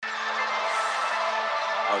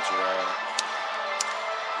Ultra rare.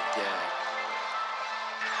 Yeah.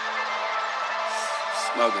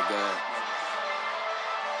 Smoking good.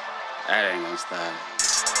 That ain't gonna stop.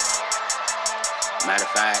 Matter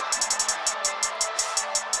of fact,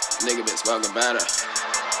 nigga been smoking better.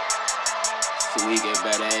 So we get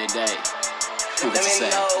better every day. What you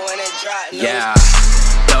say? Yeah.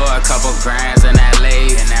 Throw a couple grams in that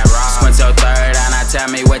leaf. Swing your third and I tell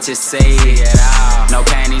me what you see. No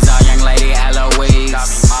panties on young lady Eloise.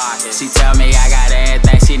 She tell me I got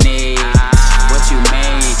everything she need. What you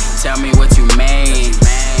mean? Tell me what you mean.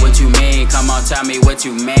 What you mean? Come on, tell me what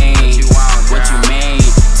you mean. What you mean?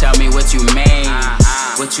 Tell me what you mean.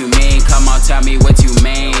 What you mean? Come on, tell me what you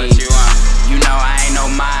mean. You know I ain't no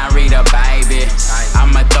mind reader, baby.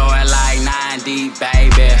 I'ma throw it like 9 deep,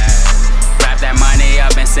 baby. Wrap that money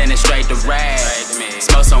up and send it straight to Red.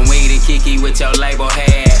 Smoke some weed and kiki with your label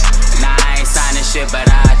head. Nah, I ain't signing shit, but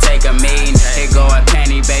I'll take a meeting. Here go a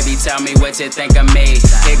penny, baby, tell me what you think of me.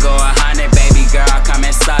 Here go 100, baby girl, come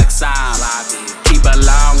and suck some. Keep a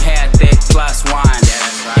long hair, thick +1.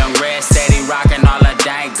 Young Red steady rockin' all the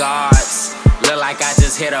dank guards. Look like I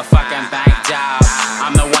just hit a fucking bank job.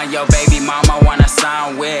 I'm the one your baby mama wanna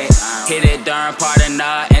sign with. Hit it during pardon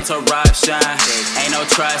the interruption. Ain't no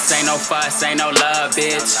trust, ain't no fuss, ain't no love,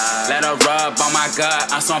 bitch. Let her rub on my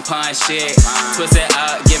gut, I'm some punch shit. Twist it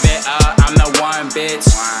up, give it up, I'm the one, bitch.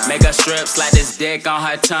 Make her strip, slap this dick on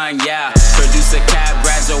her tongue, yeah. Producer Cap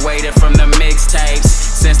graduated from the mixtapes.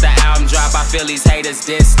 Since the album drop, I feel these haters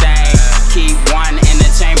disdain. Keep one in the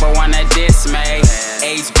chamber, one a dismay.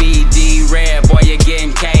 HBD red, boy, you're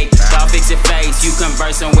getting cake. Y'all fix your face, you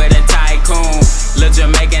conversing with a tycoon. Lil'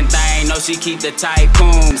 Jamaican thing, know she keep the tight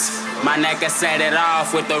cooms. My neck set it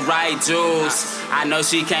off with the right jewels. I know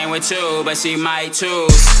she came with you, but she might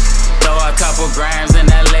choose. Throw a couple grams in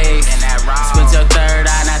that leaf. Split your third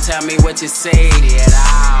eye, now tell me what you see.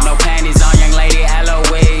 No panties on young lady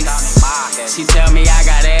Eloise. She tell me I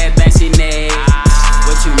got everything she need.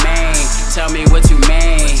 What you mean? Tell me what you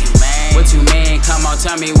mean. What you mean? Come on,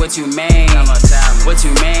 tell me what you mean. What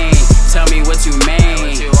you mean? Tell me what you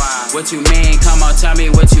mean. What you mean? Come on, tell me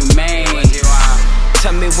what you mean.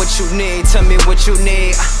 Tell me what you need, tell me what you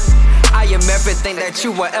need. I am everything that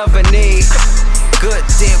you will ever need. Good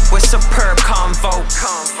dick with superb convo.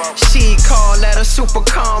 She call that a super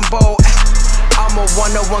combo. I'm a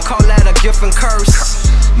one-on-one, call that a gift and curse.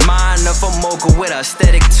 Mind of a mogul with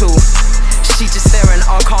aesthetic too. She just staring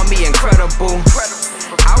on, call me incredible.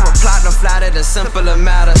 I reply to flatter than simpler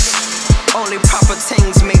matters. Only proper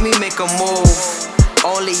things make me make a move.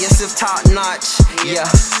 Only as if top notch, yeah.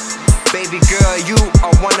 Baby girl, you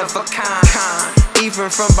are one of a kind. Even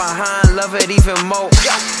from behind, love it even more.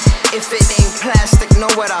 If it ain't plastic,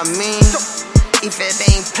 know what I mean. If it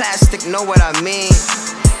ain't plastic, know what I mean.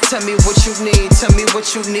 Tell me what you need, tell me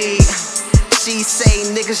what you need. She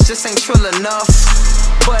say niggas just ain't trill enough,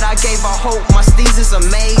 but I gave her hope, my steez is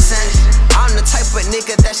amazing. I'm the type of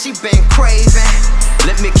nigga that she been craving.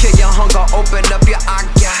 Let me kill your hunger, open up your eye,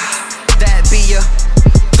 that be your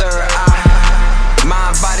third eye.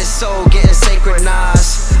 Mind, body, soul getting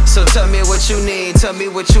synchronized. So tell me what you need, tell me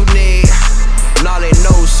what you need. Nolly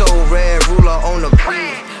knows so red, ruler on the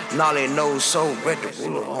beat. Nolly knows so red, the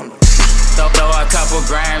ruler on the beat. Throw a couple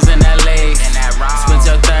grams in that leaf. Split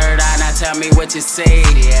your third eye, now tell me what you see.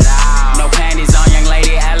 No panties on young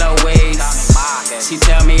lady Eloise. She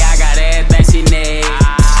tell me I got everything she need.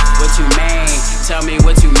 What you mean? Tell me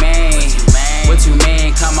what you mean. What you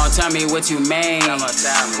mean? Come on, tell me what you mean.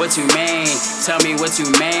 What you mean? Tell me what you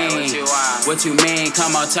mean. What you mean?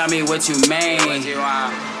 Come on, tell me what you mean.